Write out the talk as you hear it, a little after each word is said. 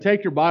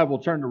Take your Bible,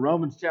 turn to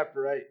Romans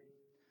chapter 8.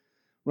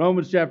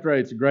 Romans chapter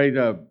 8 is a great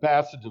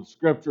passage of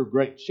Scripture,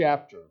 great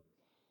chapter.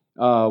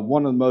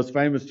 One of the most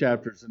famous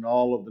chapters in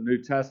all of the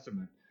New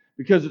Testament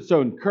because it's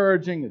so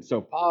encouraging, it's so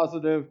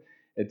positive.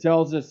 It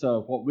tells us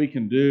what we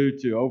can do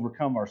to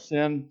overcome our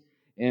sin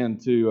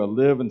and to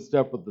live in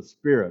step with the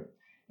Spirit.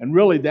 And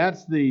really,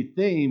 that's the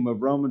theme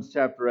of Romans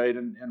chapter 8.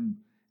 And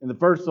in the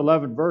first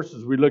 11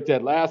 verses we looked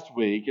at last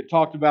week, it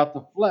talked about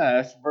the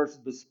flesh versus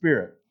the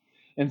Spirit.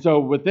 And so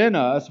within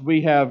us,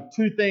 we have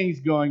two things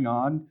going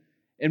on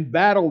in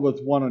battle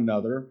with one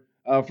another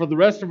for the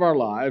rest of our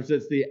lives.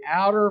 It's the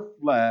outer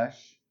flesh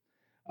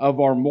of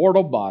our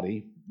mortal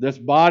body, this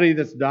body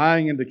that's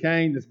dying and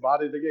decaying, this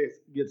body that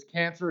gets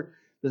cancer,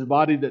 this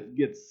body that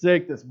gets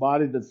sick, this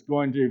body that's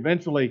going to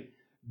eventually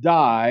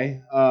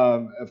die.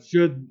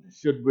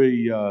 Should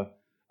we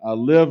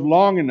live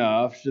long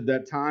enough, should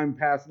that time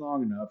pass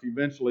long enough,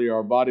 eventually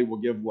our body will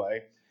give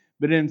way.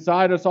 But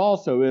inside us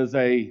also is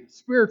a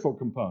spiritual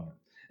component,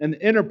 an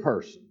inner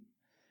person,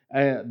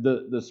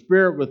 the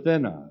spirit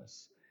within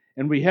us.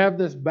 And we have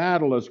this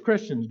battle as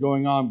Christians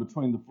going on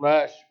between the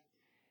flesh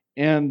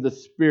and the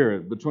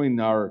spirit, between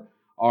our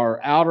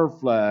outer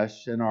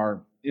flesh and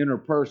our inner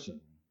person.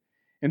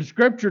 And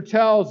Scripture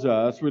tells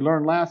us, we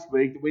learned last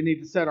week, that we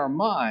need to set our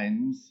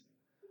minds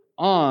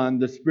on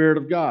the Spirit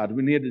of God.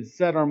 We need to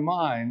set our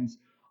minds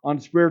on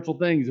spiritual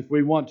things if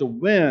we want to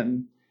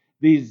win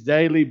these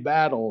daily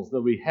battles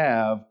that we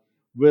have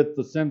with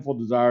the sinful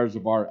desires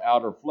of our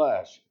outer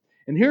flesh.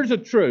 And here's a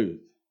truth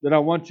that I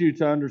want you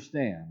to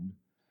understand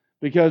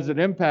because it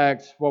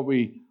impacts what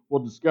we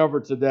will discover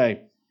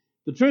today.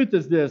 The truth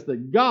is this,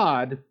 that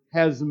God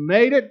has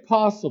made it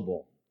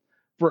possible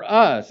for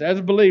us as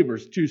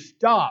believers to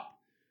stop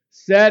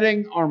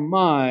setting our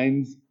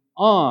minds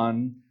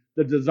on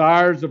the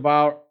desires of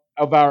our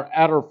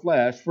outer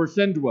flesh where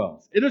sin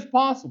dwells. It is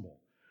possible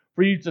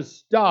for you to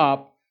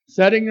stop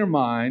setting your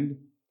mind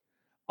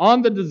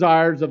on the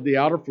desires of the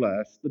outer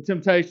flesh, the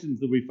temptations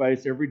that we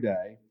face every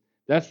day.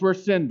 That's where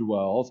sin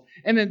dwells.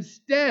 And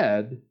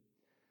instead,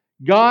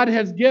 God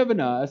has given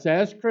us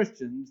as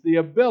Christians the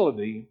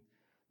ability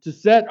to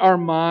set our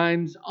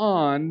minds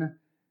on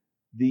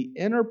the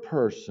inner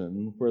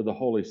person where the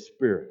Holy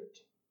Spirit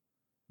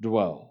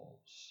dwells.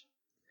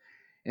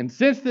 And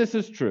since this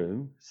is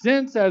true,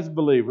 since as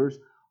believers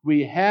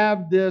we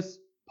have this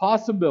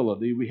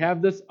possibility, we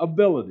have this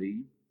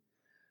ability,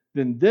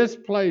 then this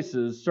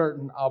places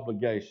certain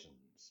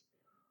obligations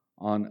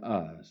on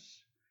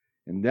us.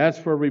 And that's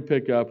where we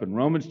pick up in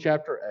Romans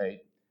chapter 8,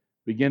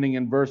 beginning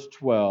in verse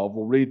 12.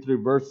 We'll read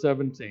through verse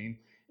 17.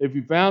 If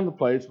you found the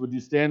place, would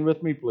you stand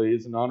with me,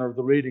 please, in honor of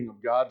the reading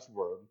of God's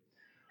Word?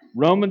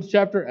 Romans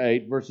chapter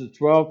 8, verses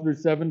 12 through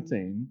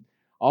 17.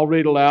 I'll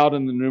read aloud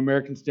in the New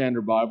American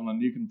Standard Bible,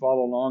 and you can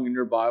follow along in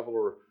your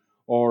Bible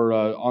or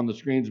on the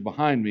screens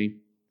behind me.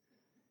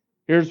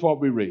 Here's what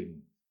we read.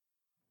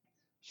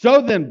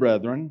 So then,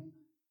 brethren,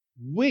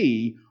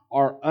 we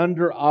are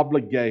under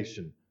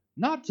obligation,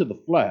 not to the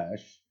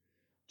flesh,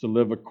 to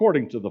live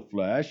according to the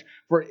flesh.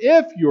 For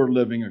if you're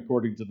living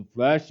according to the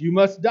flesh, you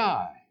must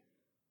die.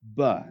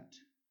 But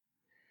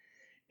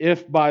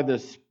if by the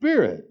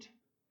Spirit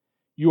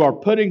you are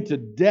putting to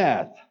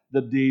death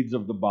the deeds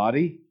of the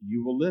body,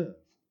 you will live.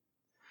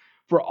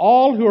 For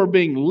all who are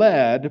being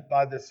led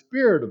by the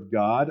Spirit of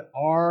God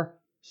are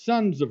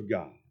sons of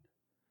God.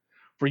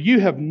 For you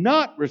have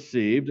not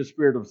received a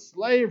spirit of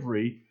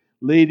slavery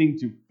leading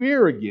to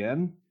fear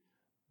again,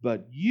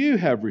 but you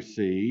have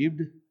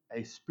received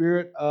a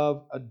spirit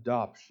of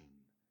adoption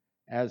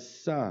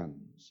as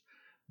sons,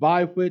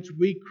 by which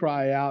we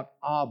cry out,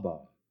 Abba,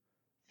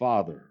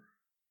 Father.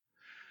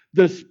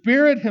 The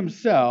Spirit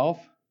Himself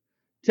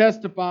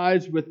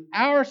testifies with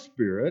our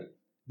spirit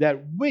that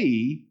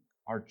we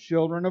are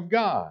children of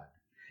God.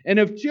 And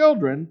if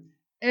children,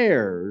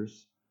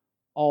 heirs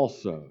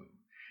also.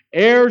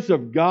 Heirs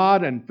of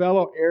God and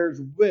fellow heirs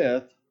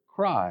with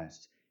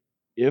Christ.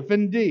 If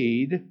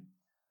indeed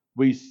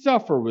we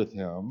suffer with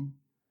Him,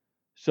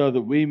 so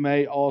that we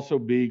may also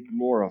be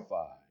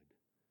glorified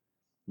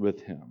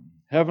with Him.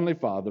 Heavenly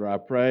Father, I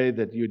pray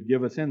that you'd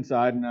give us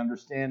insight and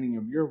understanding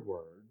of your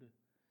word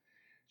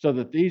so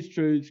that these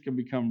truths can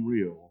become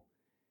real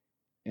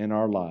in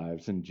our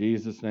lives. In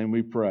Jesus' name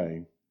we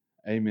pray.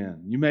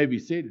 Amen. You may be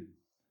seated.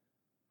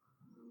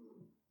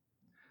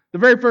 The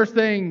very first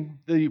thing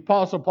the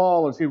Apostle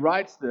Paul, as he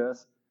writes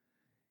this,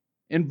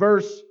 in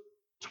verse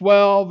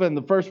 12 and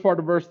the first part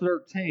of verse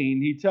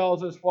 13, he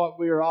tells us what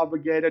we are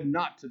obligated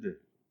not to do.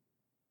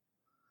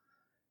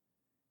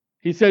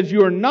 He says,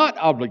 you are not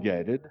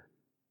obligated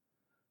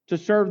to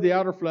serve the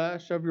outer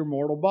flesh of your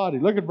mortal body.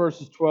 Look at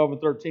verses 12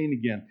 and 13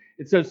 again.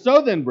 It says,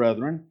 so then,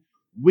 brethren,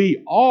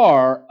 we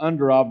are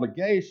under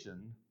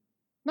obligation,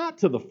 not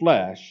to the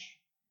flesh,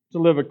 to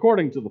live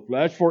according to the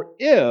flesh. For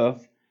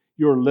if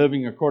you're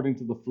living according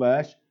to the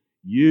flesh,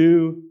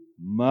 you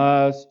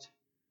must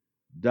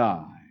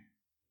die.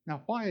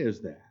 Now, why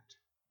is that?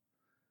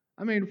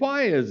 I mean,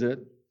 why is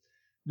it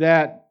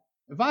that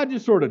if I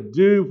just sort of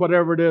do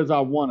whatever it is I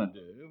want to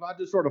do, if I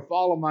just sort of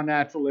follow my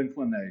natural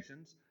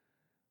inclinations,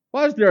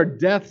 Why is there a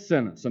death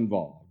sentence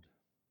involved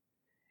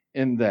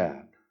in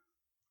that?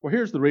 Well,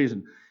 here's the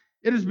reason.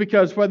 It is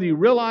because whether you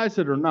realize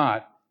it or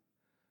not,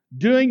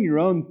 doing your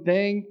own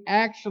thing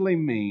actually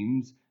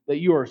means that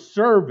you are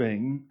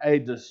serving a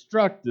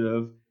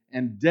destructive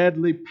and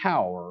deadly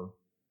power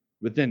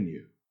within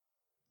you.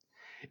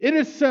 It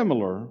is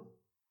similar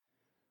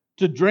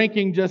to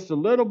drinking just a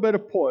little bit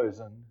of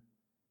poison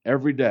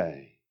every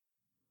day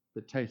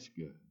that tastes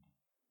good.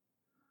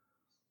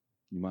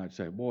 You might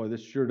say, boy,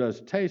 this sure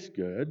does taste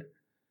good,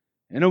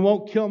 and it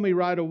won't kill me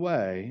right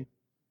away.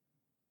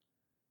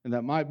 And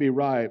that might be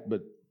right,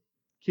 but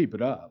keep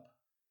it up,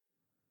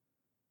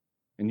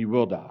 and you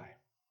will die.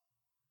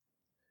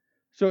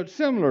 So it's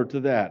similar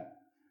to that.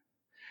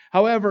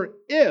 However,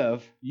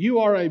 if you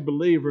are a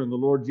believer in the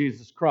Lord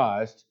Jesus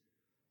Christ,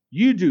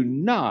 you do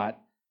not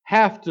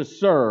have to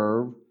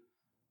serve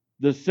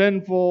the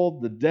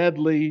sinful, the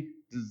deadly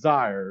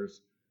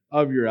desires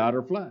of your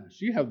outer flesh.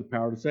 You have the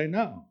power to say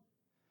no.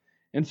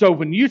 And so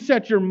when you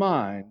set your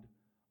mind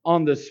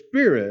on the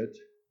Spirit,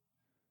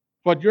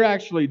 what you're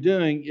actually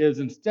doing is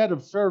instead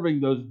of serving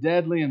those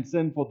deadly and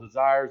sinful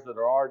desires that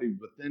are already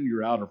within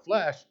your outer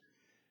flesh,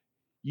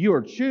 you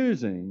are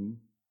choosing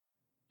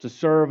to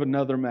serve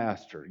another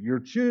master. You're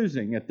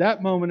choosing at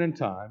that moment in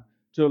time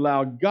to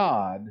allow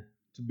God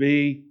to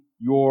be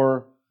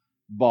your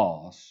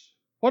boss.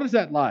 What is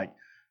that like?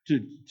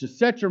 To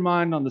set your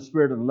mind on the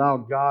Spirit and allow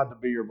God to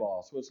be your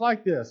boss. Well, it's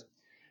like this.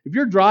 If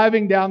you're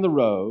driving down the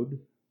road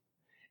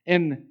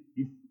and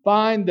you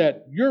find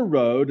that your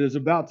road is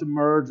about to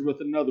merge with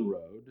another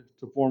road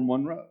to form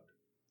one road,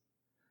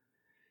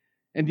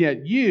 and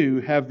yet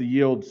you have the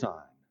yield sign.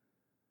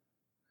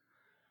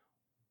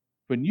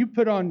 When you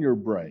put on your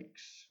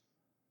brakes,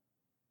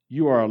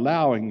 you are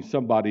allowing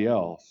somebody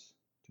else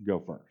to go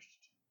first.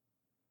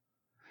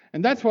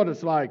 And that's what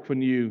it's like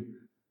when you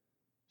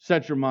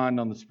set your mind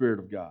on the Spirit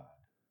of God.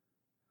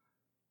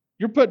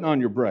 You're putting on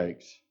your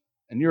brakes,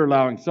 and you're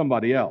allowing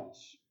somebody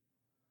else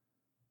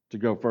to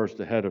go first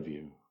ahead of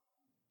you.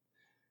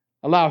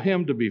 Allow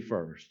Him to be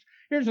first.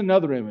 Here's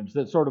another image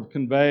that sort of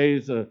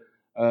conveys the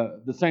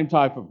same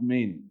type of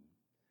meaning.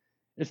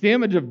 It's the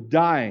image of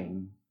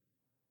dying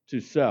to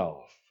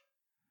self.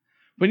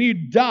 When you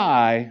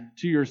die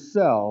to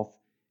yourself,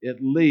 it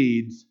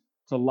leads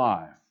to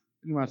life.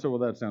 You might say, well,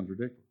 that sounds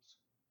ridiculous.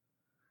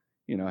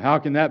 How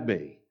can that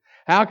be?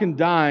 How can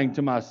dying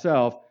to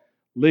myself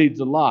lead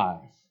to life?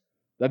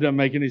 That doesn't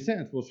make any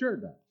sense. Well, sure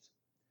it does.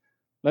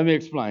 Let me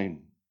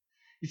explain.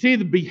 You see,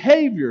 the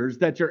behaviors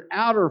that your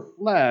outer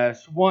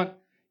flesh want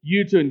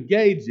you to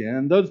engage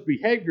in, those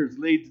behaviors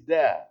lead to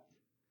death.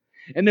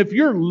 And if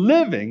you're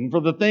living for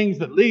the things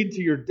that lead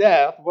to your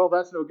death, well,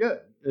 that's no good,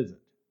 is it?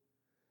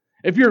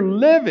 If you're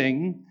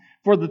living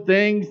for the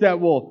things that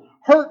will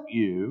hurt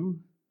you,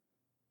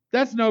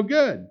 that's no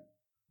good.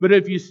 But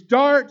if you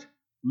start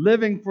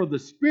living for the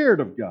Spirit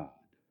of God,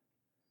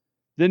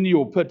 then you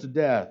will put to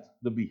death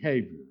the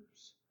behaviors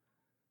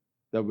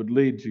that would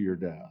lead to your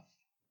death.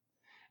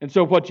 And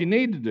so what you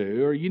need to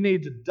do, or you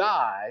need to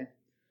die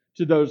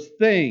to those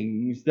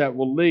things that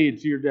will lead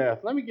to your death.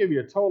 Let me give you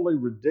a totally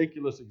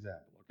ridiculous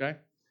example, okay?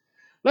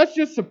 Let's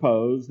just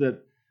suppose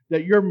that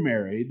you're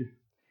married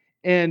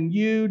and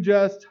you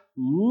just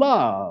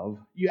love,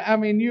 you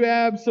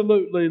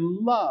absolutely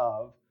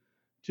love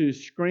to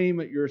scream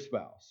at your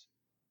spouse.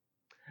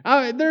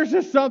 There's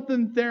just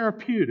something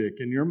therapeutic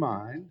in your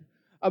mind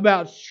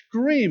about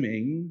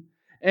screaming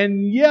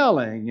and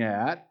yelling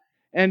at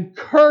and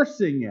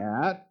cursing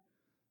at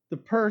the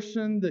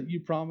person that you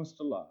promised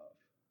to love.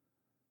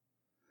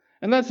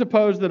 And let's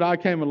suppose that I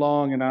came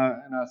along and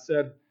I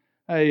said,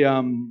 hey,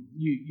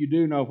 you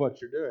do know what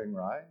you're doing,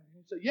 right?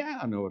 He said, yeah,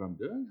 I know what I'm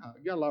doing. I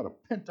got a lot of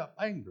pent-up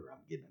anger. I'm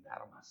getting it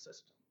out of my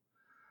system.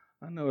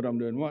 I know what I'm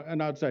doing.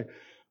 And I'd say,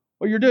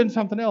 well, you're doing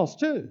something else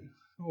too.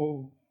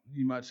 Well,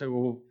 you might say,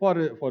 well, what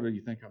do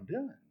you think I'm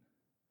doing?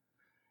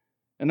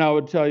 And I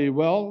would tell you,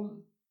 well,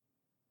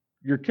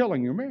 you're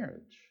killing your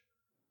marriage.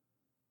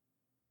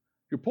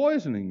 You're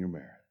poisoning your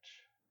marriage.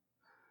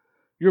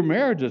 Your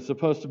marriage is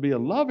supposed to be a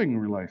loving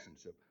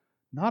relationship,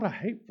 not a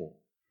hateful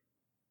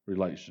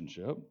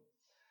relationship.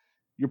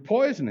 You're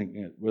poisoning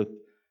it with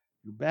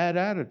your bad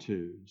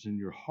attitudes and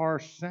your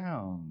harsh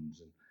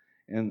sounds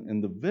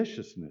and the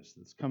viciousness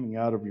that's coming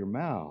out of your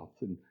mouth.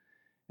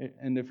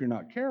 And if you're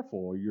not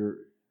careful, you're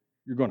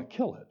going to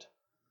kill it.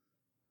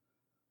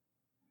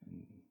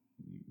 And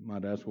you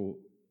might ask, well,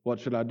 what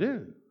should I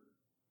do?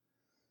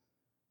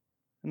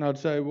 And I'd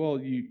say, well,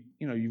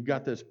 you've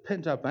got this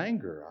pent-up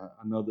anger.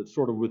 I know that's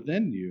sort of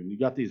within you, and you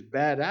got these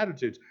bad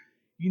attitudes.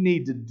 You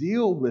need to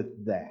deal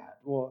with that.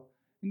 Well,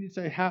 and you'd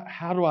say,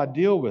 how do I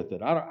deal with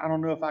it? I don't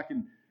know if I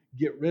can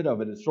get rid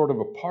of it. It's sort of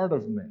a part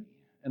of me.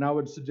 And I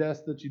would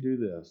suggest that you do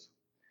this.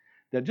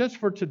 That just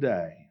for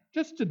today,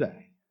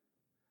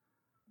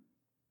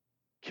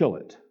 kill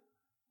it.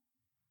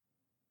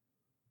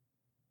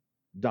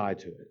 Die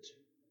to it.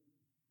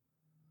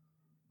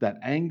 That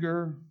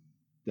anger,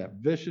 that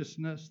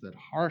viciousness, that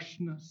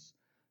harshness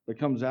that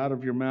comes out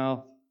of your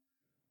mouth,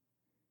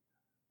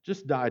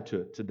 just die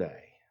to it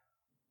today.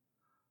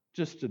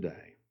 Just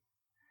today.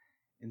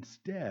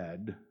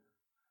 Instead,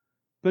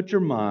 put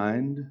your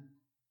mind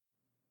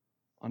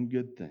on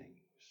good things.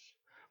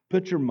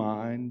 Put your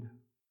mind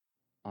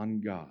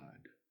on God.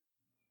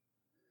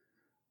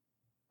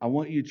 I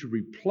want you to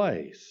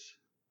replace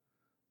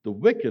the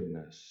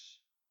wickedness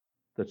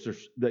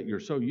that you're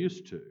so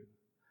used to.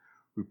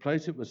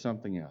 Replace it with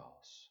something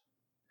else.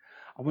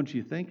 I want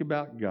you to think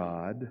about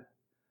God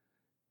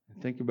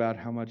and think about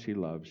how much He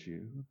loves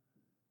you.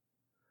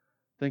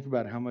 Think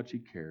about how much He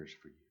cares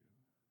for you.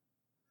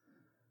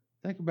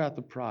 Think about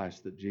the price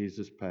that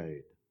Jesus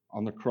paid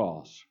on the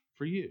cross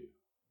for you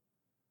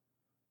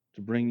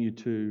to bring you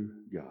to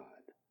God.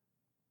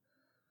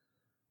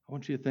 I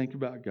want you to think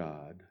about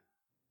God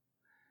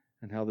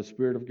and how the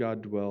Spirit of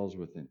God dwells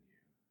within you.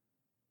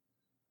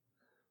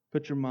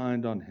 Put your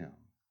mind on Him,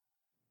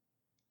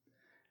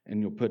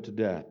 and you'll put to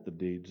death the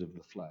deeds of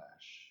the flesh.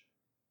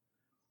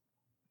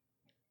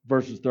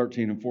 Verses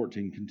 13 and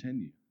 14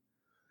 continue.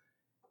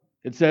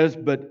 It says,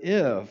 "But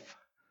if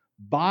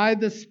by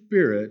the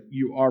Spirit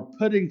you are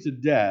putting to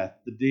death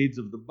the deeds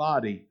of the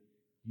body,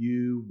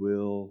 you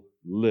will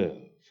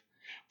live.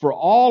 For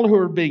all who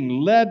are being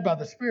led by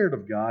the Spirit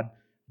of God,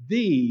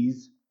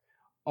 these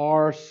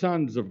are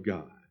sons of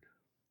God."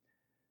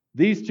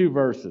 These two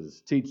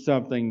verses teach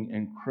something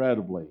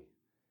incredibly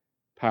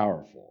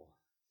powerful.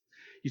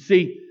 You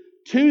see,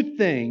 two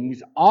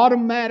things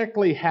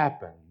automatically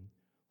happen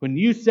when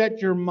you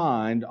set your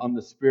mind on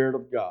the Spirit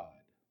of God.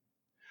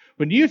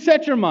 When you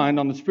set your mind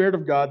on the Spirit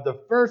of God,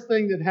 the first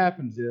thing that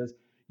happens is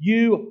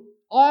you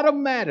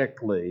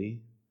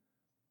automatically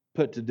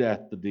put to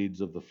death the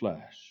deeds of the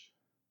flesh.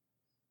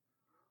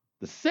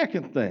 The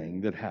second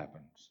thing that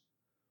happens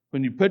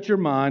when you put your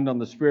mind on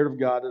the Spirit of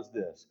God is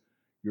this: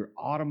 you're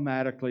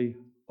automatically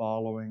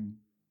following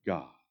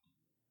God.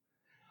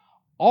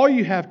 All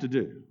you have to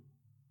do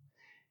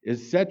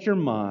is set your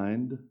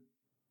mind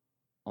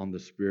on the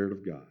Spirit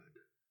of God.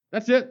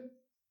 That's it.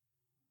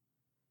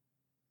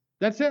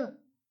 That's it.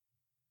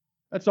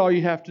 That's all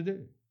you have to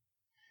do.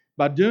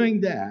 By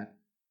doing that,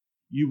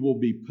 you will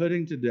be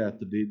putting to death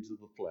the deeds of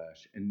the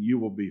flesh, and you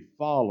will be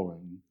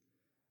following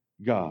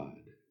God.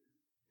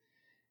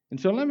 And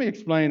so let me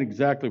explain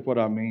exactly what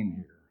I mean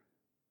here.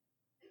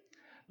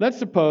 Let's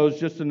suppose,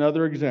 just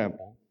another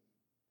example,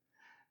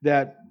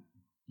 that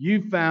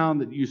you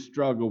found that you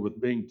struggle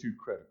with being too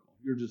critical.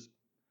 You're just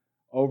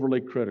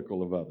overly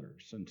critical of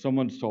others, and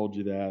someone's told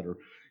you that, or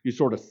you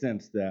sort of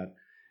sense that,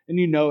 and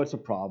you know it's a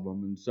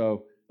problem. And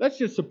so let's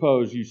just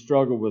suppose you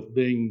struggle with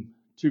being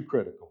too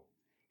critical.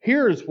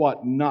 Here is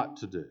what not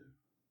to do.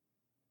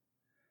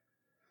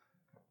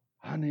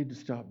 I need to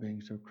stop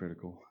being so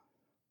critical.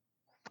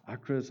 I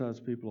criticize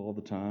people all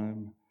the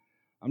time.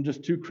 I'm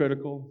just too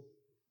critical.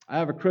 I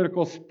have a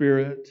critical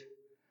spirit.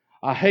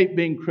 I hate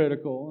being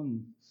critical.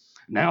 And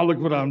now look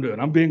what I'm doing.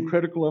 I'm being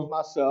critical of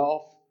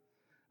myself.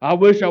 I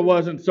wish I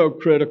wasn't so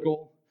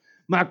critical.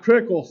 My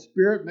critical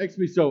spirit makes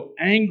me so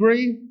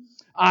angry.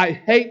 I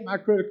hate my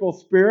critical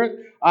spirit.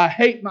 I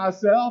hate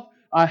myself.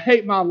 I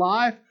hate my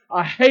life.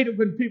 I hate it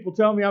when people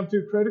tell me I'm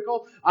too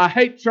critical. I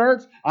hate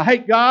church. I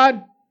hate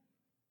God.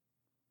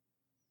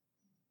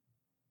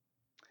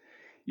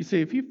 You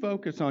see, if you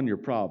focus on your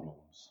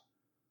problems,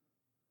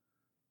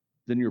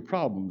 then your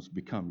problems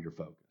become your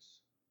focus.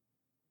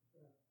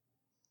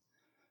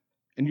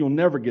 And you'll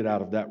never get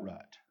out of that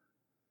rut.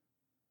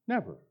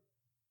 Never.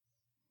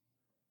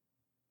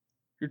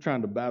 You're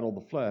trying to battle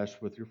the flesh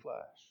with your flesh.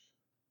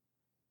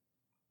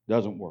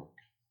 Doesn't work.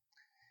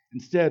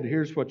 Instead,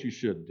 here's what you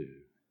should do.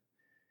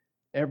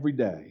 Every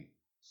day,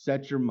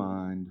 set your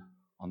mind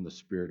on the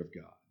Spirit of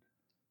God.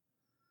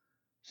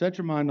 Set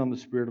your mind on the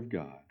Spirit of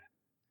God.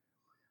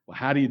 Well,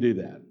 how do you do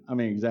that? I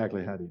mean,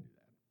 exactly how do you do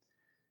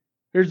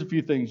that? Here's a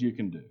few things you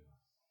can do.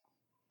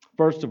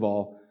 First of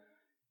all,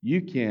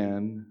 you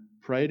can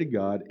pray to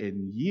God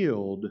and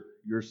yield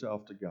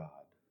yourself to God.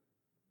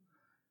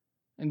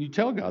 And you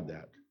tell God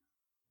that.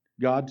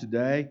 God,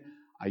 today,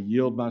 I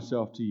yield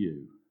myself to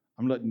you.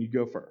 I'm letting you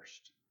go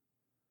first.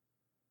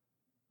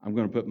 I'm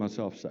going to put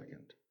myself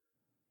second.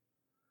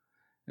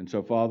 And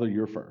so, Father,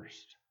 you're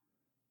first.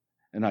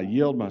 And I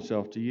yield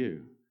myself to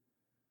you.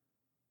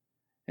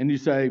 And you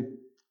say,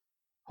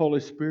 Holy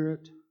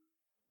Spirit,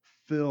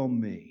 fill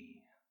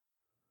me.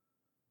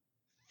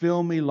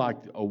 Fill me like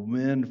a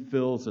wind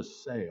fills a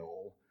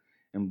sail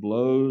and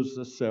blows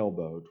the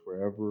sailboat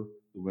wherever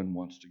the wind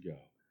wants to go.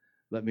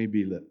 Let me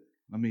be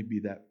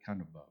that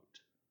kind of boat.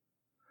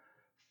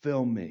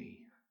 Fill me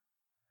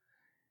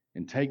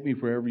and take me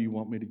wherever you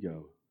want me to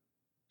go.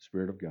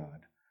 Spirit of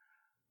God,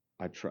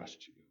 I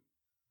trust you.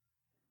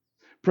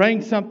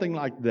 Praying something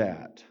like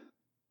that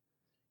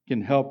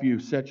can help you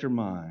set your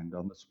mind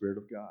on the Spirit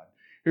of God.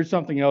 Here's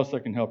something else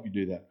that can help you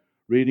do that.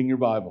 Reading your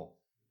Bible.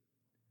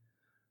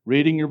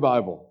 Reading your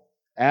Bible.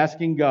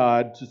 Asking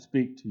God to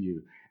speak to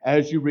you.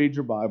 As you read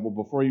your Bible,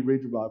 before you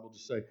read your Bible,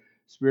 just say,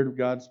 Spirit of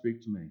God,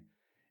 speak to me.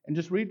 And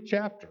just read a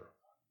chapter.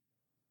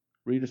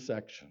 Read a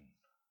section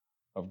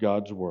of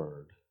God's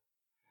Word.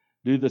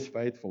 Do this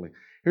faithfully.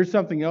 Here's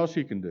something else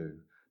you can do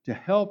to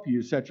help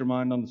you set your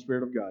mind on the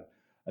Spirit of God.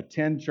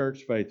 Attend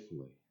church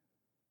faithfully.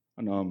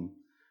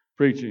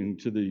 preaching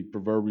to the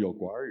proverbial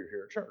choir. You're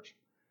here at church.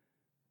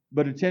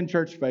 But attend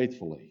church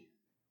faithfully.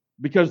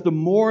 Because the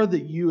more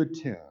that you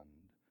attend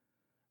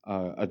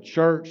a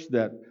church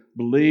that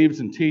believes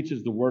and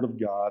teaches the Word of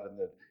God and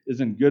that is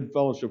in good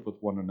fellowship with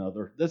one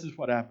another, this is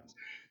what happens.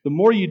 The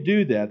more you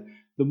do that,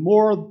 the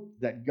more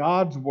that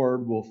God's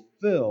Word will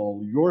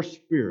fill your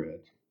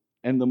spirit,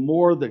 and the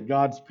more that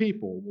God's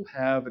people will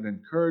have an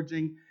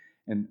encouraging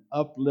and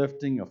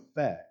uplifting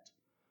effect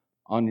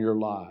on your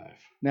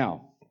life.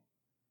 Now,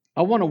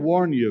 I want to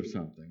warn you of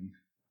something.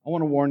 I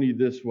want to warn you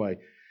this way,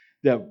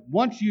 that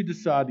once you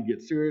decide to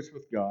get serious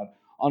with God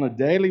on a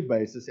daily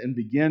basis and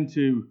begin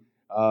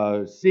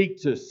to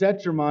seek to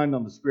set your mind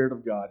on the Spirit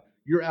of God,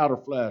 your outer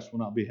flesh will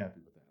not be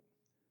happy with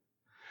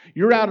that.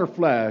 Your outer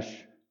flesh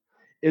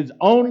is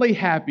only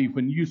happy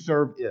when you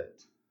serve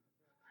it.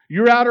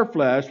 Your outer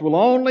flesh will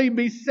only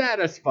be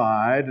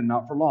satisfied, and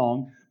not for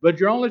long, but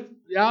your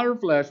outer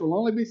flesh will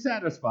only be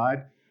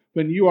satisfied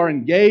when you are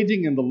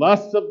engaging in the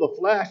lusts of the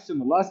flesh and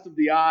the lust of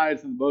the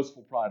eyes and the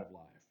boastful pride of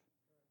life.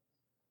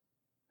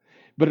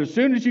 But as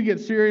soon as you get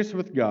serious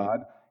with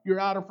God,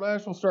 your outer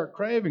flesh will start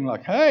craving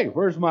like, hey,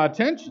 where's my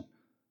attention?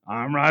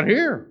 I'm right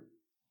here.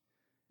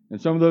 And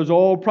some of those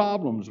old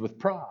problems with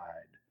pride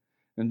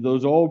and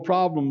those old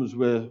problems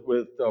with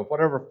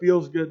whatever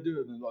feels good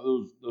doing,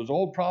 those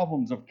old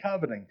problems of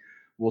coveting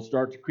will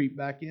start to creep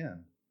back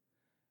in.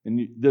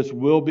 And this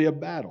will be a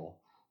battle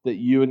that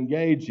you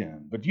engage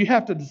in. But you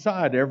have to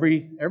decide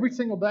every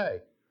single day,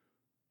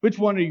 which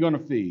one are you going to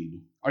feed?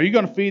 Are you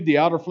going to feed the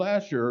outer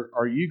flesh, or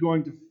are you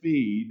going to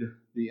feed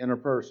the inner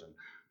person?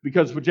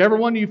 Because whichever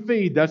one you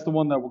feed, that's the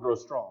one that will grow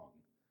strong.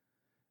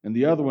 And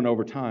the other one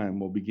over time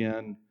will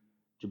begin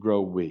to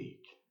grow weak.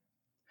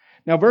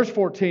 Now, verse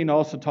 14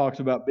 also talks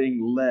about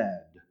being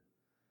led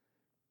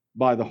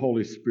by the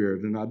Holy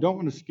Spirit. And I don't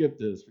want to skip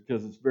this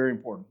because it's very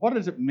important. What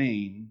does it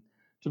mean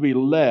to be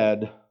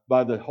led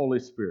by the Holy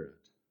Spirit?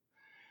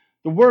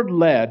 The word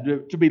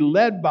led, to be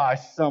led by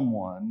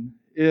someone,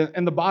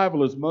 in the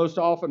Bible is most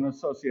often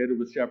associated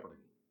with shepherding.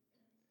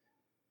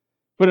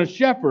 When a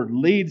shepherd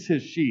leads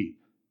his sheep,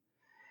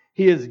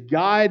 he is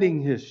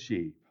guiding his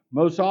sheep,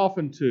 most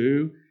often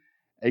to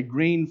a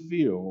green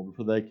field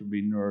where they can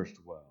be nourished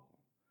well.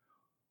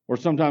 Or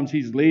sometimes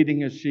he's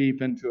leading his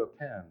sheep into a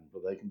pen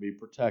where they can be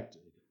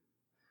protected.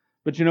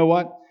 But you know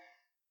what?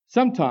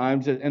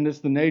 Sometimes, and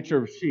it's the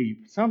nature of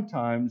sheep,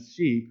 sometimes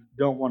sheep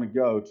don't want to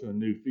go to a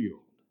new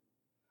field.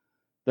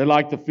 They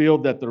like the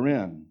field that they're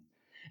in.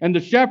 And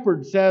the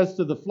shepherd says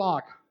to the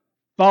flock,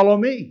 follow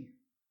me.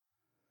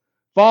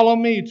 Follow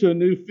me to a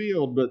new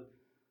field. But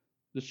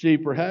the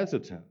sheep are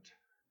hesitant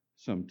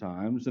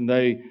sometimes, and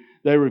they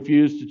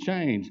refuse to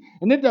change.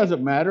 And it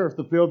doesn't matter if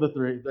the field that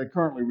they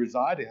currently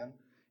reside in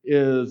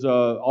is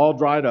all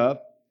dried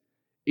up,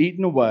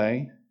 eaten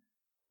away,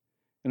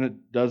 and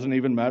it doesn't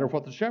even matter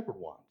what the shepherd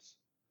wants.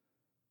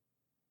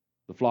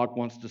 The flock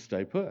wants to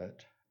stay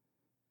put.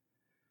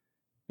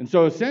 And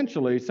so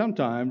essentially,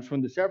 sometimes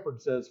when the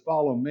shepherd says,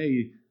 follow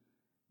me,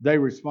 they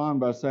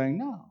respond by saying,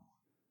 no.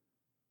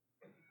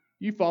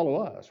 You follow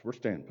us. We're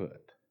staying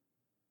put.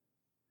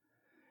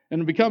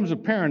 And it becomes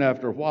apparent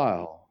after a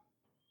while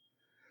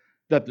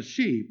that the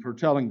sheep are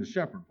telling the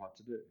shepherd what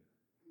to do.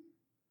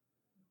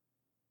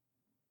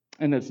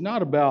 And it's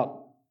not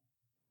about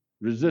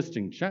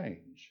resisting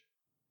change.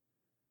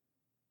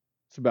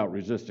 It's about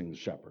resisting the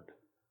shepherd.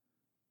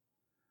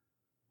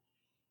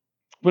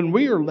 When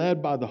we are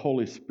led by the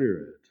Holy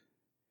Spirit,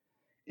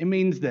 it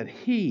means that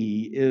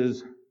He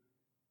is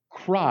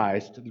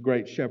Christ, the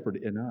great shepherd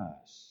in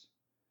us.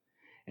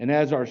 And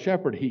as our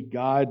shepherd, He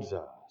guides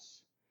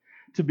us.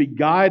 To be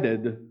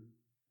guided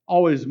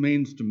always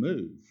means to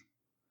move.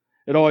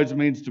 It always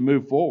means to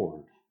move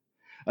forward,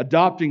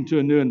 adopting to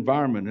a new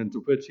environment into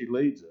which He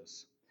leads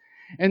us.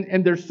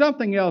 And there's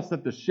something else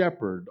that the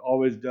shepherd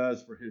always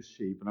does for his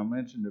sheep, and I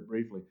mentioned it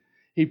briefly.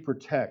 He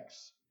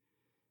protects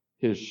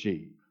his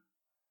sheep.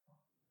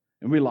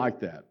 And we like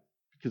that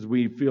because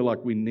we feel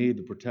like we need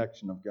the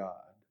protection of God,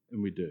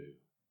 and we do.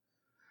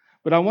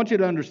 But I want you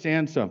to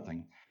understand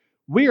something.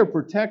 We are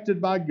protected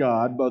by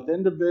God, both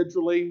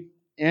individually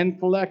and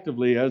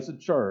collectively as a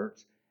church,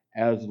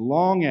 as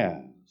long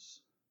as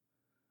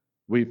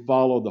we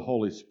follow the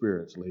Holy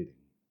Spirit's leading.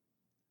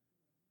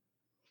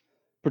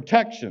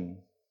 Protection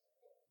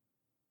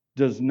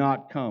does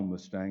not come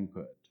with staying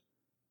put.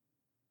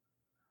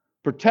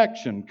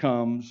 Protection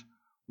comes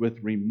with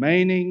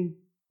remaining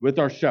with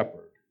our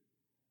shepherd.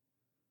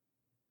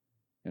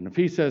 And if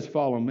he says,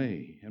 follow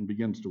me, and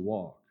begins to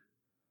walk,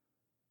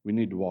 we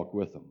need to walk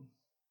with him.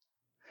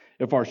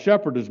 If our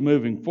shepherd is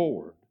moving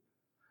forward,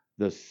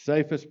 the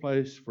safest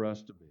place for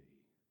us to be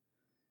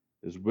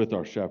is with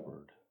our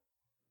shepherd.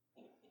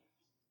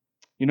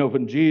 You know,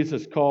 when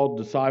Jesus called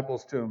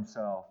disciples to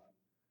himself,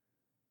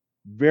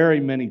 very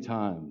many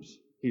times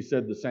he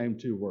said the same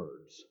two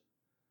words,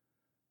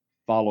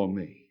 follow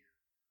me.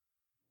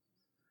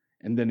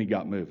 And then he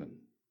got moving.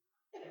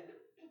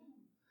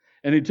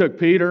 And he took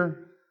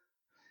Peter,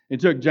 he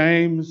took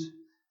James,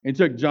 he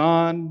took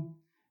John,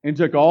 and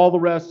took all the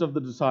rest of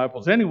the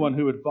disciples, anyone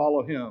who would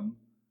follow him,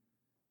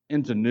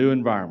 into new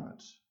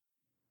environments.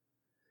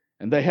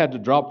 And they had to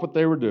drop what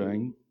they were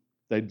doing.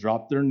 They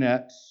dropped their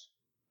nets.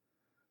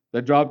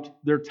 They dropped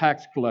their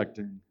tax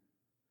collecting.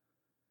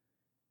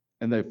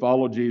 And they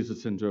followed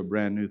Jesus into a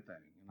brand new thing.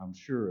 And I'm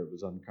sure it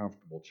was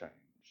uncomfortable change.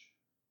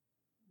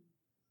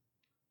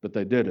 But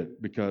they did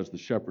it because the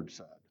shepherd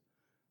said,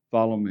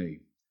 "Follow me."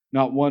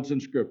 Not once in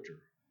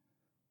Scripture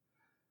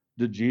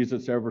did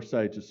Jesus ever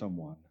say to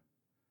someone,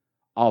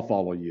 "I'll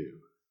follow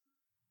you.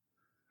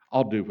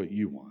 I'll do what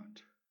you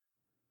want.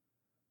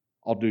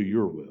 I'll do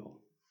your will."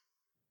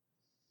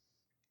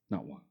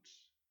 Not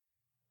once.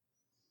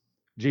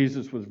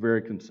 Jesus was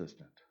very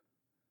consistent.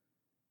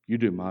 You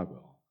do my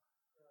will.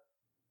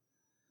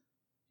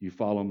 You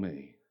follow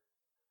me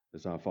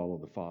as I follow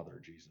the Father,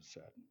 Jesus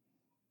said.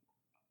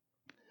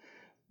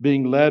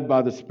 Being led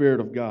by the Spirit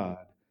of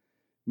God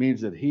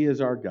means that He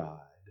is our guide.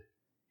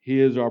 He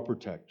is our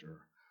protector.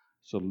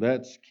 So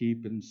let's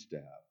keep in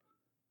step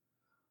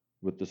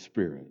with the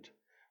Spirit.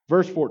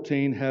 Verse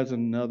 14 has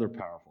another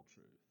powerful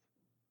truth.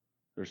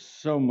 There's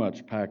so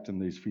much packed in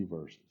these few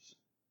verses.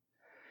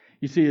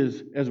 You see,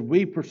 as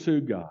we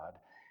pursue God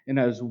and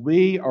as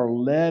we are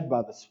led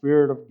by the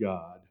Spirit of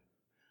God,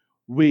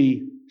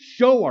 we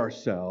show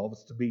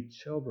ourselves to be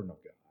children of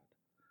God.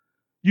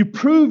 You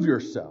prove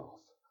yourself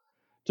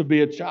to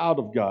be a child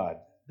of God.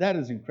 That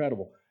is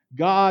incredible.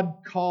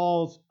 God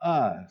calls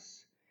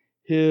us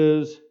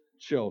His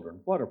children.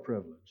 What a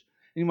privilege.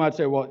 You might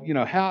say, well,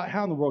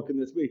 how in the world can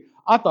this be?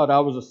 I thought I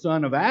was a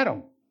son of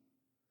Adam.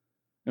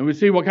 And we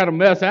see what kind of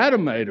mess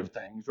Adam made of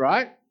things,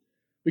 right?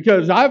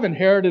 Because I've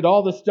inherited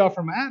all this stuff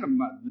from Adam,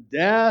 the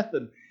death,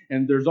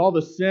 and there's all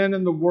the sin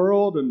in the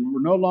world, and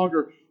we're no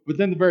longer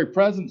within the very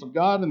presence of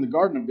God in the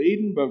Garden of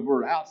Eden, but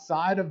we're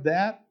outside of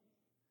that.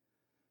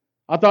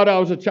 I thought I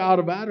was a child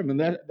of Adam, and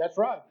that's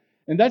right.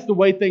 And that's the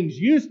way things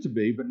used to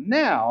be, but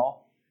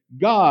now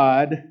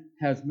God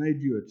has made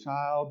you a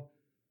child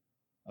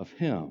of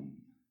Him.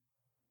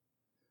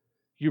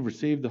 You've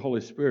received the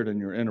Holy Spirit in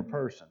your inner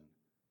person,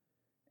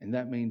 and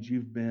that means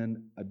you've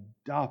been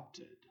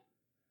adopted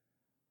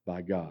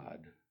by God.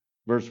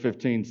 Verse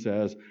 15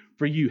 says,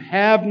 "For you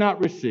have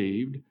not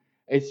received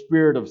a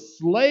spirit of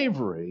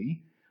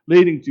slavery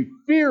leading to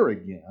fear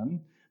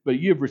again, but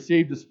you have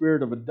received a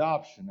spirit of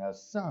adoption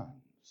as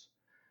sons,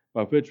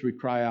 by which we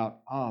cry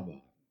out,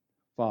 Abba,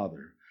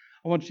 Father."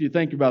 I want you to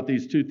think about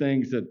these two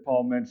things that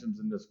Paul mentions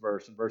in this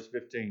verse, in verse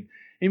 15.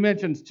 He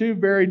mentions two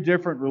very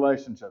different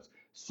relationships,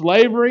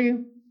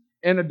 slavery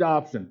and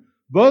adoption.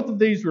 Both of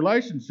these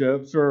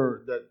relationships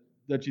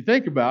that you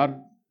think about,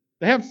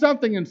 they have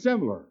something in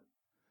similar.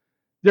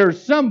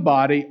 There's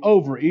somebody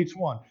over each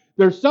one.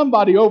 There's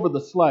somebody over the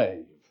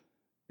slave,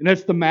 and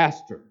it's the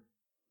master.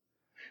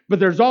 But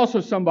there's also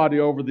somebody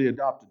over the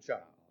adopted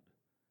child,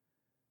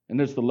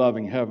 and it's the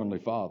loving Heavenly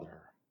Father.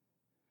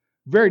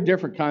 Very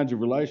different kinds of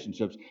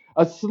relationships.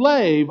 A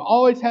slave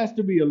always has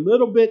to be a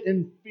little bit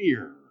in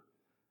fear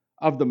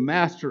of the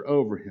master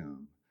over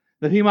him,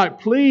 that he might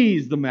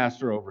please the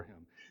master over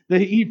him, that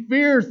he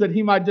fears that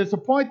he might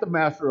disappoint the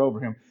master over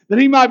him, that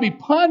he might be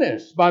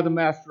punished by the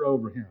master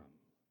over him.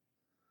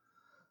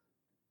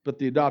 But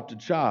the adopted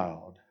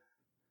child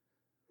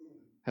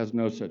has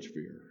no such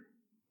fear.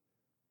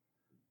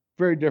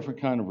 Very different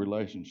kind of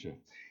relationship.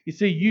 You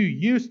see, you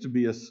used to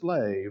be a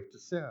slave to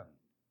sin.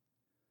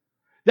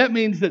 That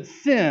means that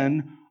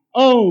sin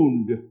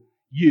owned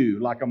you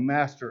like a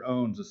master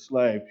owns a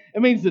slave.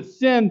 It means that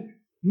sin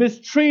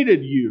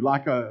mistreated you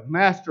like a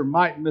master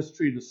might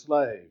mistreat a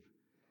slave.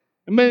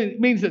 It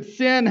means that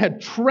sin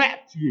had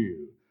trapped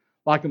you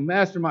like a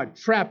master might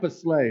trap a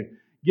slave,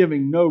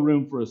 giving no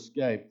room for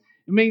escape.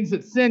 It means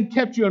that sin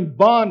kept you in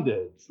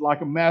bondage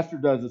like a master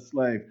does a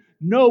slave.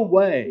 No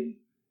way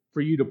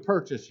for you to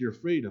purchase your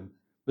freedom.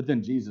 But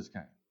then Jesus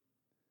came.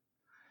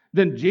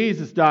 Then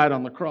Jesus died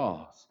on the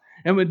cross.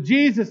 And when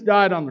Jesus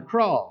died on the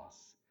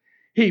cross,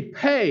 He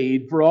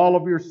paid for all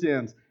of your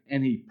sins,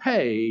 and He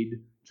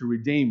paid to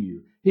redeem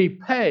you. He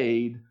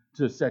paid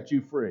to set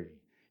you free.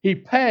 He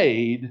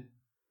paid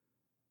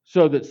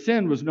so that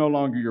sin was no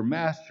longer your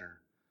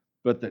master,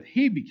 but that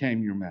He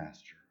became your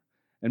master.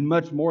 And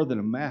much more than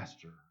a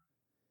master,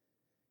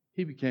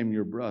 He became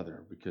your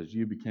brother because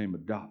you became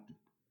adopted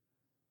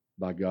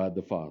by God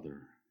the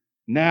Father.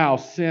 Now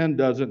sin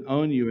doesn't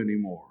own you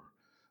anymore,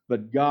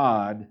 but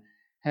God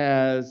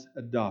has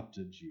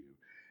adopted you.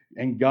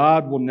 And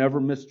God will never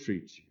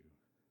mistreat you.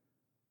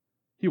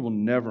 He will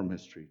never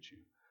mistreat you,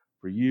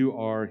 for you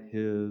are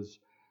His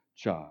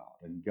child,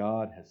 and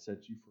God has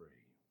set you free.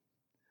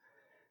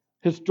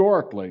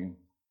 Historically,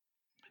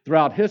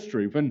 throughout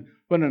history, when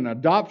an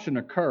adoption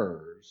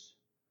occurs,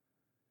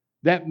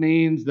 that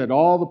means that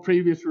all the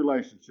previous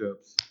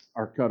relationships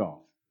are cut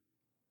off.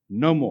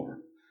 No more.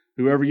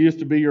 Whoever used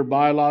to be your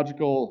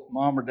biological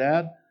mom or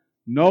dad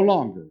no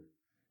longer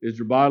is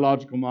your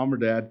biological mom or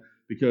dad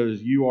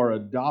because you are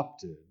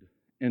adopted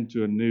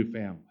into a new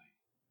family.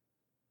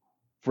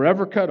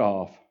 Forever cut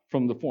off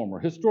from the former.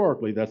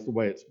 Historically, that's the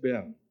way it's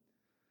been.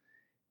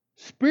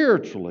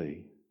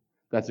 Spiritually,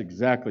 that's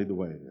exactly the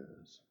way it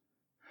is.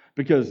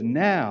 Because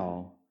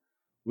now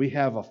we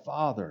have a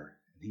Father,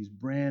 He's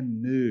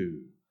brand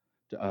new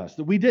to us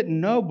that we didn't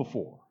know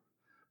before.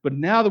 But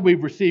now that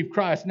we've received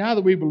Christ, now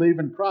that we believe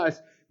in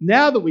Christ,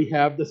 now that we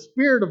have the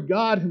Spirit of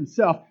God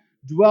Himself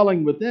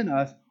dwelling within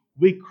us,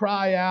 we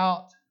cry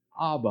out,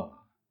 Abba,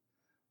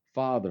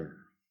 Father.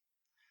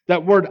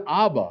 That word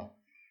Abba,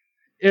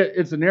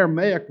 it's an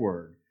Aramaic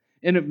word,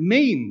 and it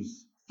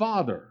means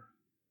Father.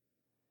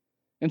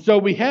 And so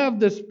we have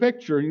this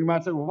picture, and you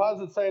might say, well, why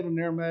does it say it in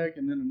Aramaic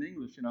and then in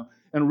English?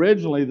 And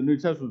originally the New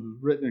Testament was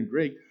written in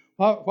Greek.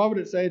 Why would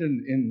it say it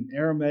in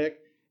Aramaic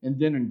and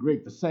then in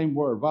Greek, the same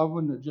word? Why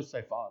wouldn't it just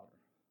say Father?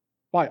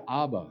 Why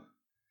Abba,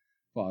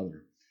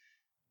 Father?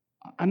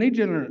 I need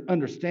you to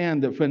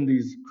understand that when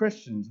these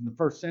Christians in the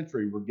first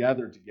century were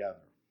gathered together,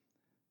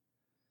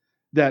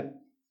 that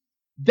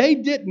they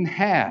didn't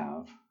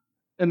have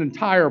an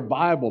entire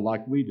Bible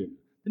like we do.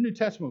 The New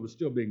Testament was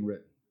still being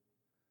written.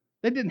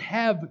 They didn't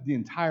have the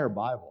entire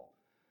Bible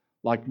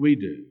like we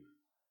do.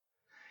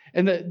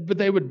 But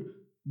they would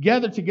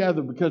gather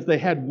together because they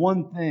had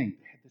one thing.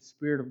 They had the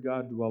Spirit of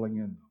God dwelling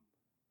in them.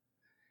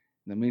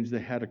 And that means they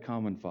had a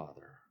common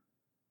Father.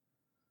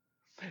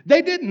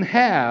 They didn't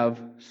have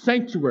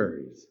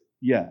sanctuaries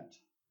yet.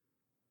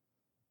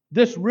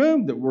 This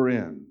room that we're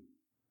in,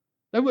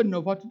 they wouldn't know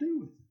what to do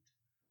with it.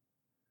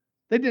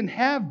 They didn't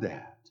have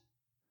that.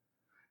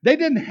 They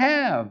didn't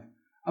have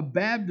a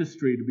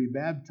baptistry to be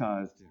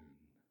baptized in.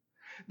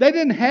 They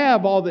didn't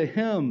have all the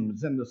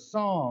hymns and the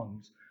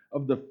songs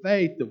of the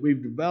faith that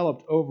we've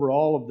developed over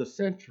all of the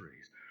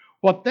centuries.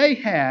 What they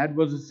had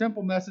was a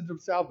simple message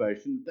of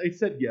salvation that they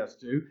said yes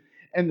to,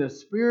 and the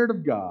Spirit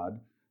of God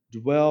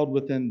dwelled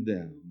within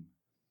them.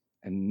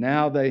 And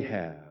now they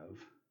have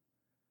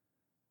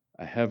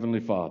a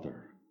Heavenly Father.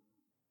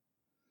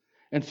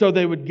 And so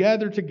they would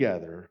gather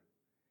together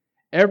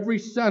every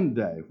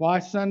Sunday. Why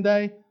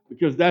Sunday?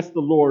 Because that's the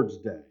Lord's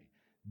Day.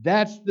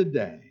 That's the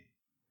day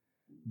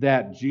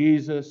that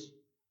Jesus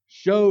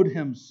showed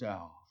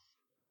Himself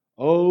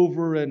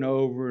over and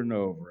over and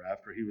over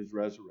after He was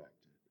resurrected.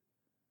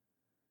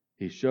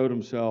 He showed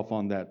Himself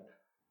on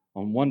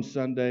one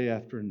Sunday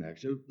after the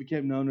next. It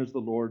became known as the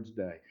Lord's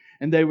Day.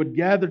 And they would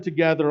gather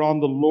together on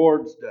the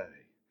Lord's Day.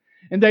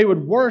 And they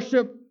would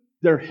worship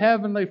their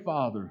Heavenly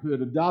Father who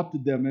had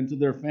adopted them into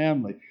their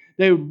family.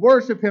 They would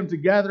worship Him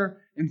together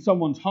in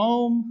someone's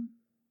home,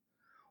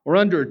 or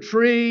under a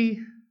tree,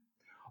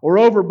 or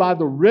over by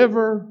the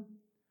river,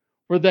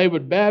 where they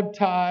would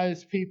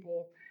baptize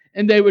people.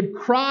 And they would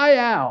cry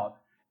out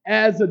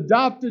as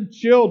adopted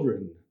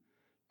children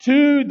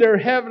to their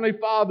Heavenly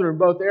Father in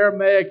both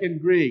Aramaic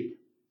and Greek.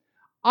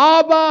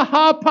 Abba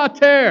ha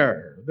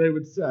pater, they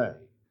would say.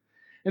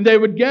 And they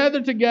would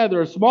gather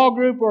together, a small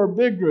group or a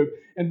big group,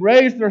 and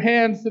raise their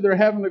hands to their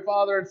Heavenly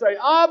Father and say,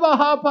 Abba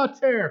ha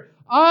pater,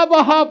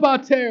 Abba ha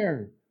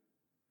pater.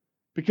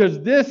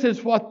 Because this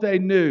is what they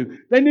knew.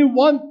 They knew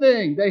one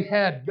thing. They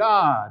had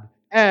God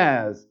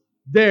as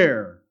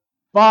their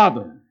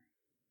Father.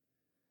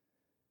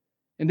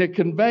 And it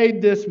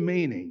conveyed this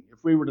meaning,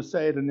 if we were to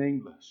say it in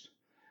English.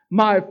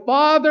 My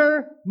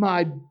Father,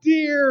 my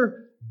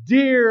dear,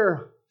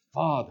 dear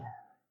Father.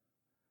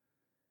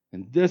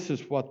 And this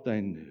is what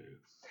they knew.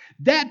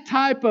 That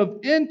type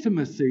of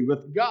intimacy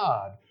with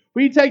God.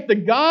 We take the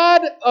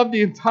God of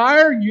the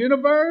entire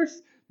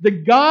universe, the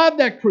God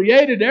that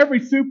created every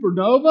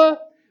supernova,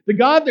 the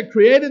God that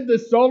created the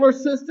solar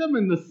system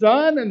and the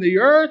sun and the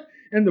earth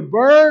and the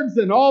birds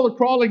and all the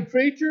crawling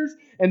creatures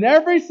and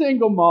every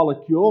single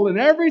molecule and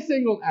every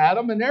single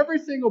atom and every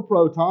single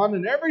proton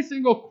and every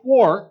single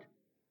quark.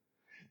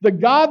 The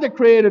God that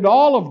created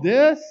all of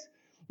this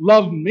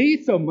loved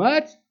me so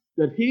much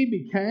that He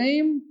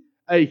became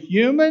a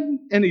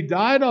human and He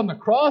died on the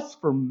cross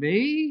for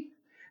me.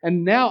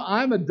 And now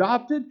I'm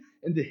adopted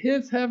into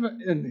His heaven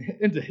and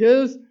into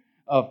His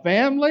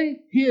family.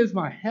 He is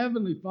my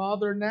Heavenly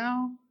Father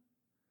now.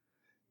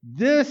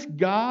 This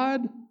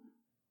God,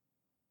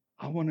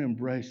 I want to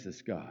embrace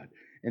this God.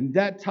 And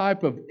that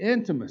type of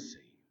intimacy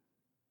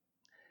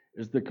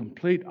is the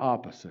complete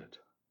opposite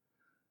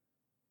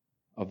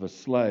of a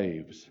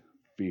slave's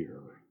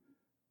fear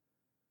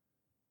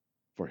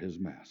for his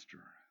master.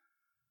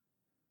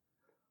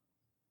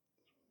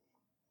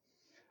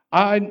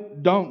 I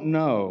don't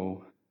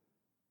know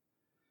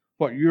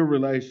what your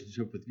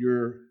relationship with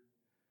your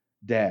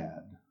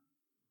dad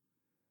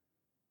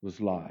was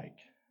like.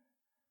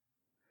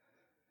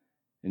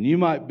 And you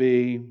might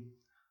be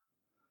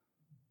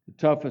the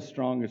toughest,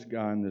 strongest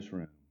guy in this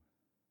room.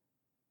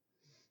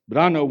 But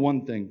I know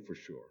one thing for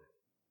sure.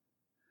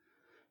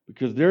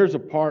 Because there's a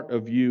part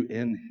of you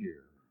in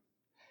here,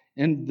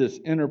 in this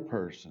inner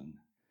person,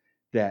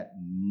 that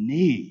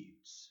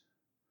needs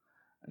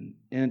an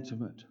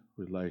intimate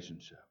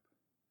relationship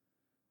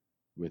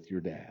with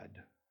your dad.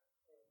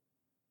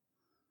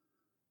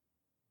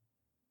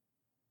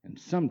 And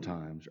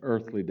sometimes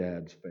earthly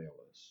dads fail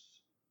us.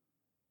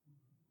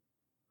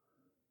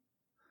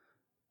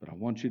 But I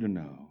want you to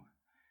know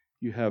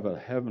you have a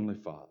Heavenly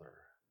Father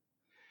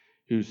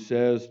who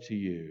says to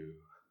you,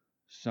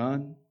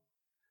 son,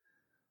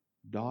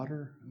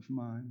 daughter of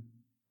mine,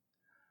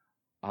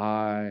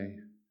 I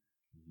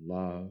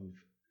love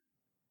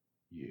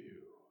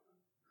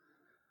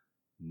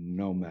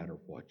no matter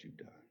what you've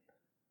done.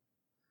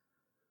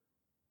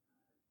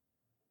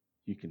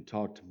 You can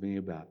talk to me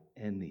about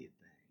anything.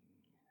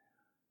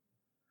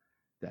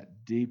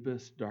 That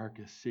deepest,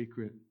 darkest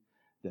secret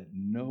that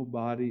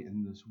nobody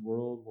in this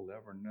world will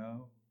ever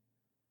know,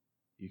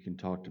 you can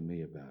talk to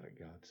me about it,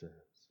 God says.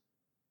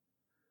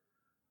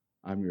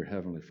 I'm your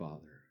heavenly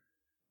Father.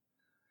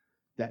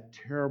 That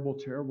terrible,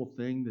 terrible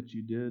thing that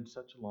you did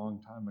such a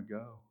long time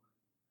ago,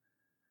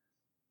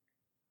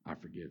 I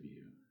forgive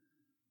you.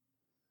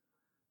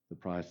 The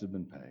price has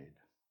been paid.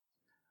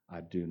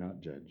 I do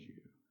not judge you.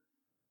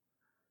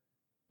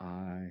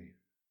 I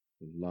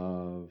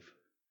love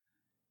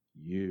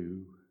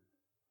you,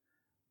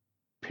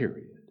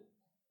 period.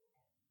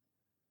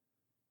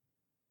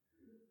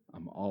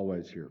 I'm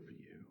always here for you.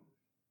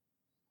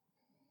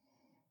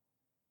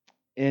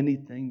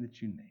 Anything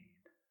that you need,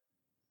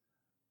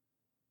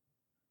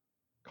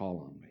 call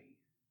on me.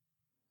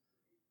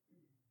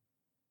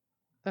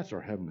 That's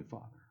our Heavenly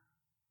Father.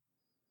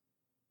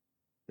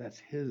 That's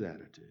His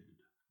attitude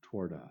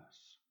toward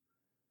us.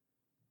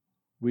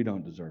 We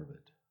don't deserve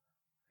it.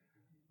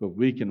 But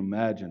we can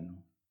imagine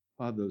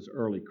why those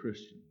early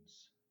Christians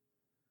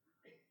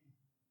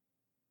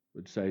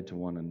would say to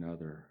one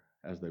another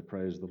as they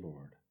praise the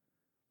Lord,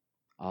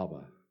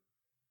 Abba,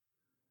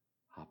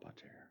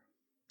 Pater,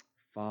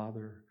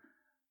 Father,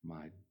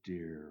 my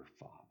dear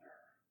Father.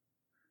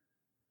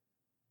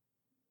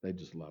 They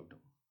just loved Him.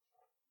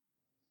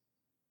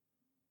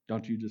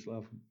 Don't you just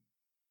love Him?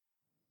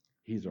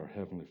 He's our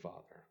Heavenly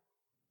Father.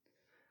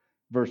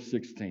 Verse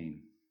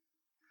 16.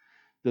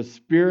 The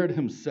Spirit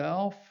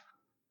Himself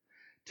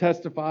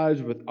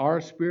testifies with our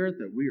spirit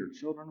that we are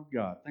children of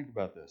God. Think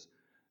about this.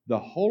 The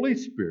Holy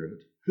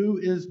Spirit, who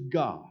is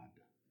God.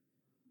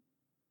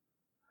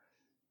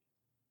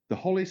 The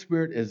Holy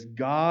Spirit is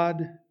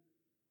God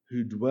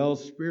who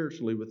dwells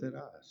spiritually within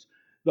us.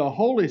 The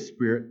Holy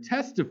Spirit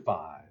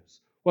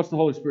testifies. What's the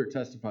Holy Spirit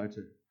testify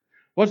to?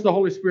 What's the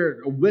Holy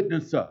Spirit a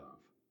witness of?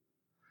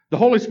 The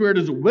Holy Spirit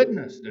is a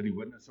witness. Did He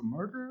witness a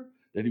murder?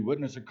 Did He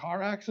witness a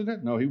car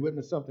accident? No, He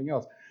witnessed something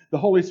else. The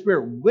Holy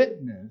Spirit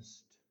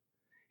witnessed.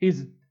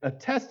 He's a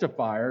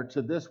testifier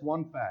to this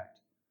one fact.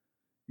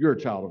 You're a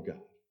child of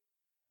God.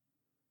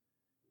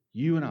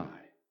 You and I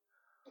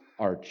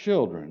are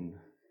children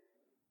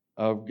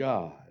of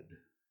God.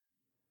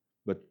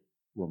 But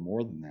we're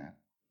more than that.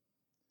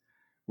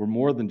 We're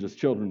more than just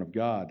children of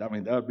God. I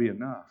mean, that would be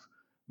enough.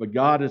 But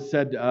God has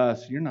said to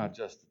us, you're not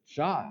just a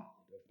child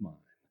of mine.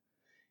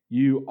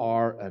 You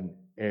are an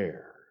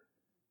heir.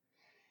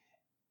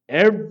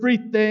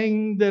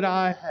 Everything that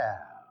I have,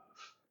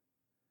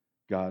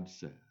 God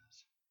says,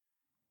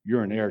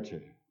 you're an heir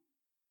to.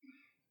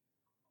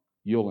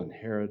 You'll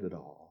inherit it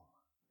all.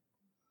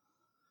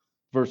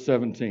 Verse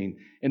 17,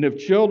 and if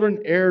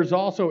children, heirs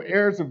also,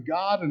 heirs of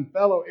God and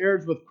fellow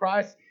heirs with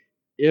Christ,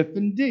 if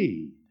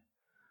indeed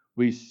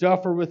we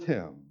suffer with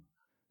Him,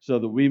 so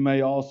that we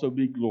may also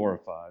be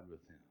glorified with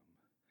Him.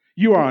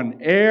 You are an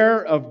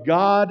heir of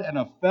God and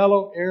a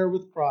fellow heir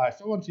with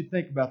Christ. I want you to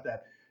think about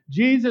that.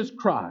 Jesus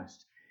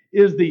Christ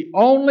is the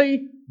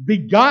only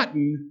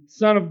begotten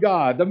Son of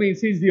God. That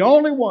means He's the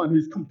only one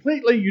who's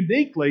completely,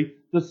 uniquely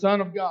the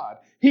Son of God.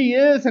 He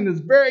is in His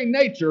very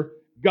nature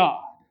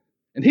God.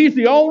 And He's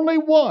the only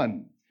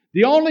one,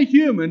 the only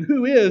human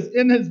who is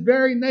in His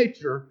very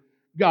nature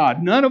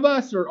God. None of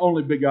us are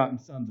only begotten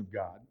sons of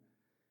God.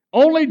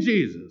 Only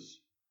Jesus.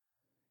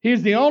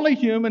 He's the only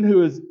human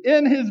who is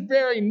in His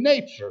very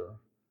nature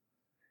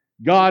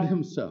God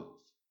Himself.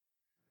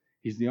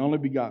 He's the only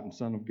begotten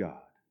Son of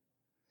God.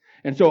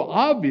 And so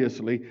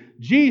obviously,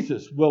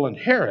 Jesus will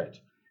inherit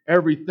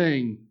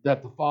everything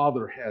that the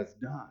Father has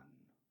done,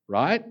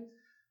 right?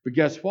 But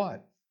guess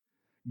what?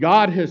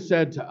 God has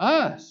said to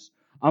us,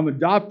 I'm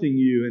adopting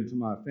you into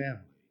my family,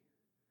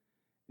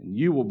 and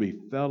you will be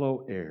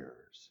fellow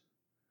heirs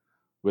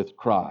with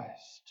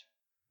Christ.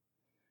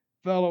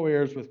 Fellow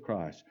heirs with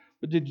Christ.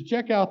 But did you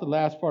check out the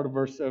last part of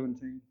verse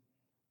 17?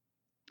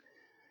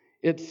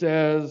 It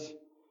says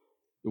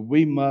that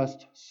we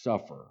must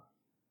suffer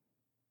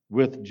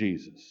with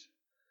Jesus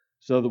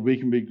so that we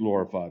can be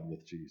glorified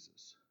with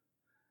Jesus.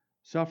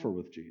 Suffer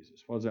with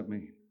Jesus. What does that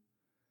mean?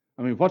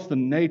 I mean, what's the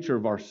nature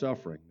of our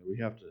suffering? That we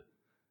have to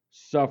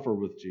suffer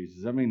with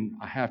Jesus. I mean,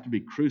 I have to be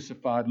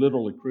crucified,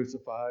 literally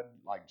crucified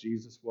like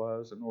Jesus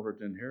was in order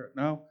to inherit?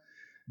 No,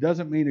 it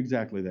doesn't mean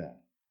exactly that.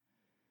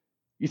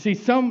 You see,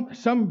 some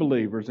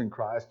believers in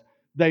Christ,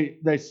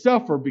 they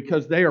suffer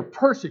because they are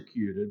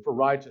persecuted for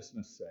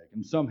righteousness' sake.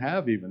 And some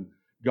have even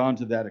gone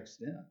to that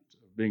extent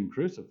of being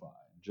crucified,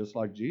 just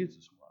like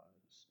Jesus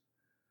was.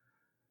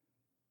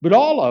 But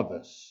all of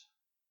us,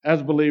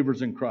 as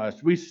believers in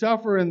Christ, we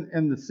suffer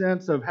in the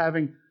sense of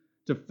having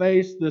to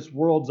face this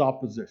world's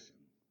opposition,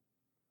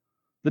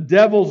 the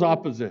devil's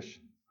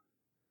opposition.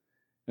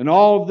 And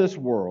all of this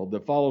world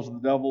that follows the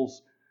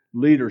devil's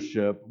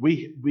leadership,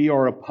 we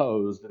are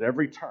opposed at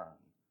every turn.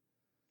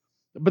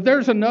 But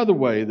there's another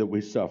way that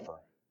we suffer.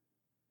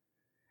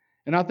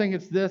 And I think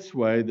it's this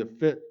way that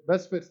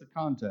best fits the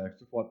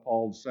context of what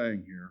Paul's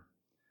saying here.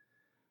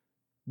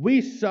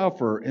 We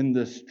suffer in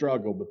this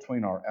struggle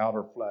between our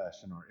outer flesh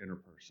and our inner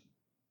person.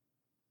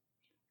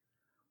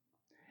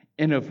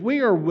 And if we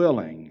are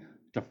willing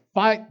to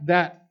fight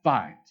that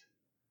fight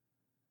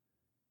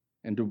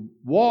and to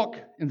walk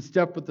in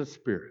step with the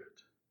Spirit,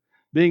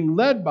 being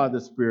led by the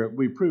Spirit,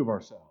 we prove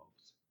ourselves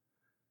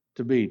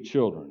to be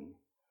children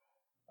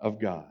of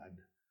God.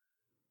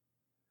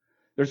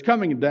 There's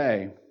coming a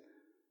day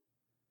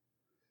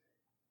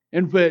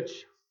in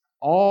which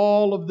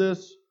all of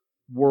this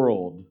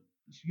world,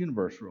 this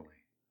universe really,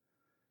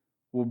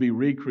 will be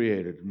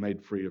recreated and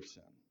made free of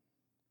sin.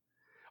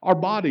 Our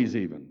bodies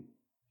even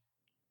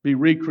be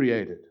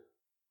recreated.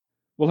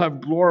 We'll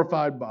have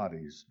glorified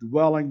bodies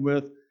dwelling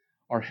with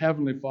our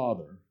Heavenly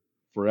Father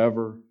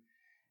forever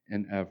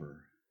and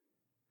ever.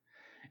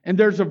 And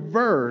there's a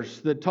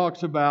verse that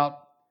talks about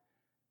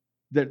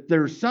that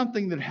there's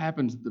something that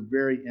happens at the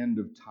very end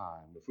of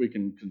time, if we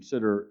can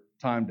consider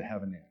time to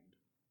have an end.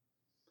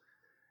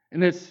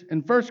 And it's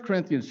in 1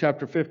 Corinthians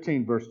chapter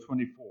 15, verse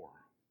 24.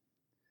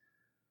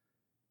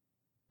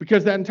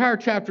 Because that entire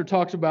chapter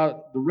talks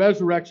about the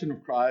resurrection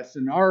of Christ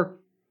and our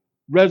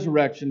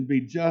resurrection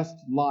be just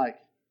like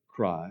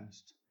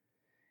Christ.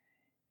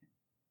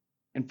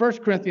 And 1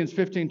 Corinthians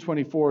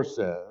 15:24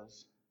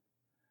 says,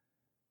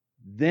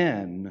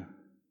 then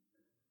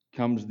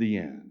comes the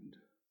end.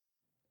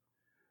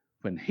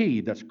 When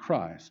he, that's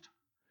Christ,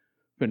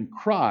 when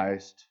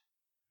Christ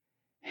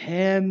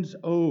hands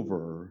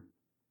over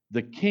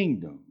the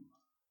kingdom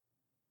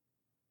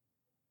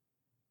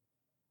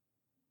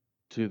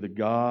to the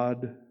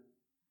God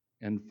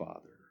and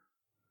Father.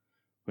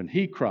 When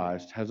he,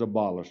 Christ, has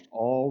abolished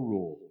all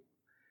rule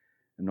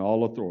and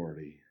all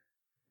authority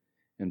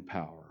and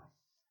power.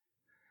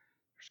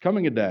 There's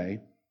coming a day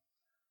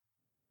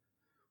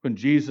when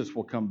Jesus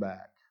will come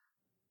back.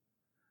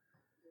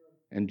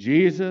 And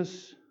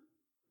Jesus,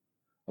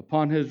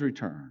 upon his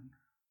return,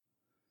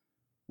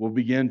 will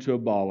begin to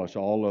abolish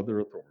all other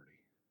authority.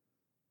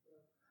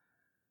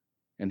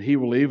 And he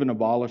will even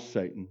abolish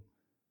Satan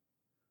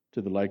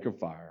to the lake of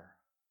fire.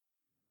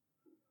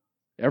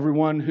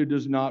 Everyone who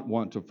does not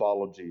want to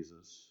follow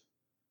Jesus,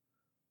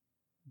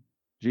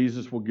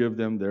 Jesus will give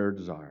them their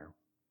desire.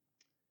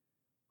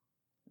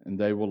 And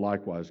they will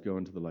likewise go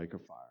into the lake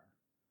of fire.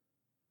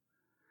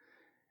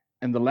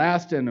 And the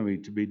last enemy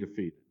to be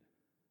defeated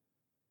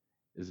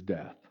is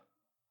death.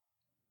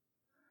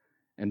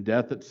 And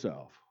death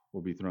itself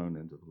will be thrown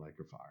into the lake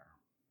of fire.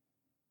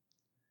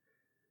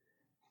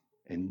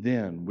 And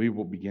then we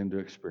will begin to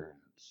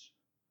experience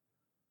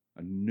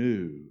a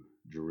new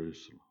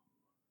Jerusalem,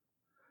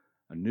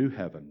 a new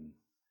heaven,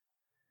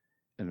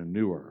 and a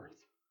new earth,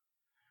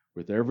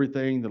 with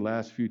everything the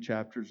last few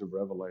chapters of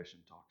Revelation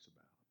talks about.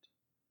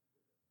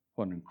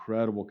 What an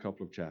incredible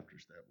couple of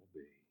chapters that will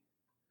be.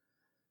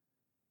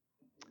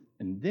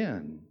 And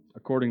then,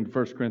 according to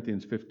 1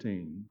 Corinthians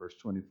 15, verse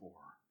 24,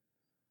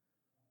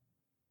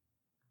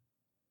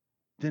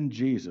 then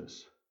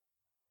Jesus,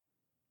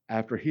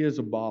 after he has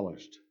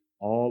abolished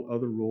all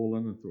other rule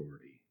and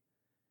authority,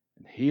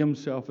 and he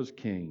himself is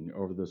king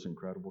over this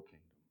incredible kingdom,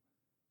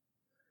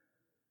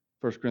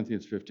 1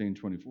 Corinthians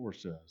 15:24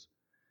 says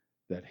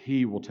that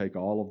he will take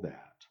all of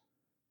that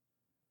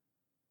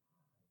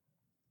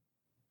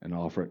and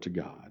offer it to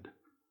God,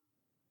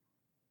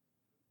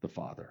 the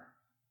Father.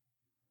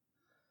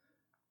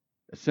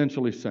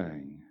 Essentially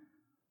saying,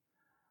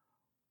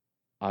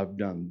 I've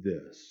done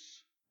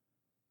this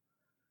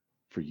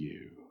for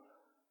you.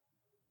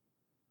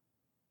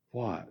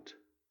 What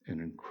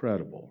an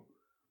incredible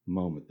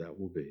moment that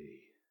will be.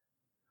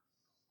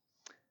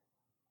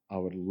 I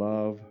would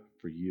love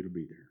for you to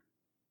be there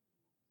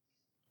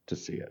to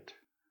see it.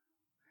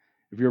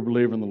 If you're a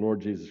believer in the Lord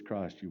Jesus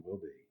Christ, you will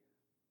be.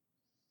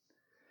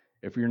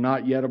 If you're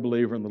not yet a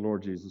believer in the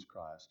Lord Jesus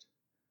Christ,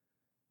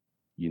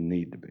 you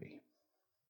need to be.